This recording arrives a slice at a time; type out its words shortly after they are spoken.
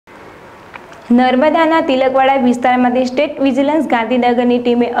નર્મદાના તિલકવાડા વિસ્તારમાંથી state vigilance ગાંધીનગરની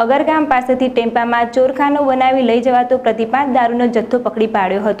ટીમે અગરગામ પાસેથી ટેમ્પામાં ચોરખાનું બનાવી લઈ જવાતો પ્રતિપાદ દારૂનો જથ્થો પકડી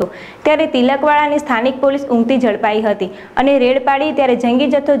પાડ્યો હતો। ત્યારે તિલકવાડાની સ્થાનિક પોલીસ ઊંઘતી ઝડપાઈ હતી અને રેડ પાડી ત્યારે જંગી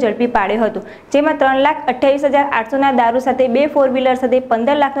જથ્થો ઝડપી પાડ્યો હતો, જેમાં 3,28,800ના દારૂ સાથે 2 4 વ્હીલર સાથે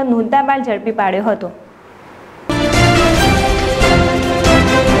 15 લાખનો મુદ્દામાલ ઝડપી પાડ્યો હતો।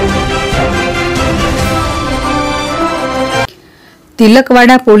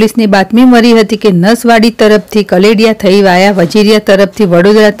 तिलकवाड़ा पुलिस ने बातमी मरी हती कि नसवाड़ी तरफथी कलेडिया थई वाया वजीरिया तरफथी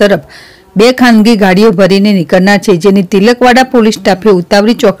वडोदरा तरफ 2 खानगी गाड़ीओ भरीने निकळनार छे, जेनी तिलकवाड़ा पुलिस स्टाफे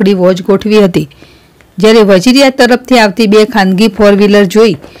उतावળી ચોકડી वॉच गोठवी हती। ज्यारे वजीरिया तरफथी आवती 2 खानगी 4 व्हीलर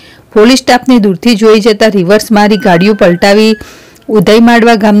जोई पोलीस स्टाफने दूरथी जोई जता रिवर्स मारी गाड़ीओ पलटावी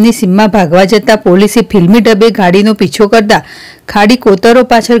उदयमाडवा गामनी सीममा भागवा जता पोलीसे फिल्मी डबे गाड़ीनो पीछो करता खाड़ी कोतरो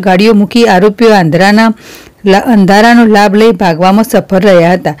पाछळ गाड़ीओ मूकी आरोपीओ अंधारानो लाभ लई भागवामां सफल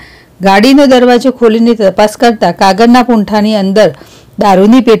रह्या हता। गाड़ीनो दरवाजो खोलीने तपास करता कागळना पूंठानी अंदर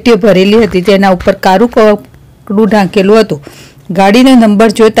दारूनी पेटीओ भरेली हती, तेना उपर कारू कपडું ઢાંકેલું હતું। गाड़ीनो नंबर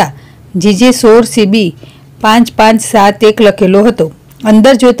जोता GJ16CB 5571 लखेलो हतो।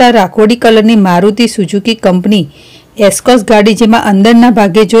 अंदर जोता राखोडी कलरनी मारुति सुजुकी कंपनी एस्कोस गाड़ी, जेमां अंदरना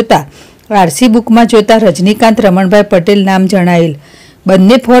भागे जोता आरसी बुकमां जोता रजनीकांत रमणभाई पटेल नाम जणायेल।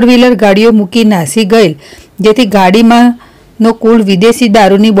 बंने 4 व्हीलर गाड़ीओ मूकी नासी गयेल, जेथी गाड़ीमांनो कुल विदेशी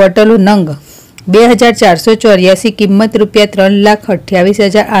दारूनी बोटलो नंग 2484 किंमत रूपिया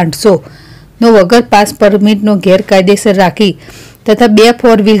 3,28,800 नो वगर पास परमिटनो गैरकायदेसर राखी तथा 2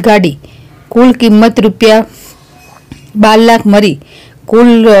 4 व्हील गाड़ी कुल किंमत रूपिया 12 लाख मरी कुल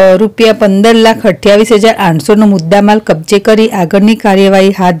रूपिया 15,28,800 नो मुद्दामाल कब्जे करी आगळनी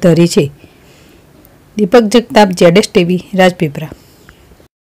कार्यवाही हाथ धरी छे। दीपक जगताप, ZSTV, राजपीपरा।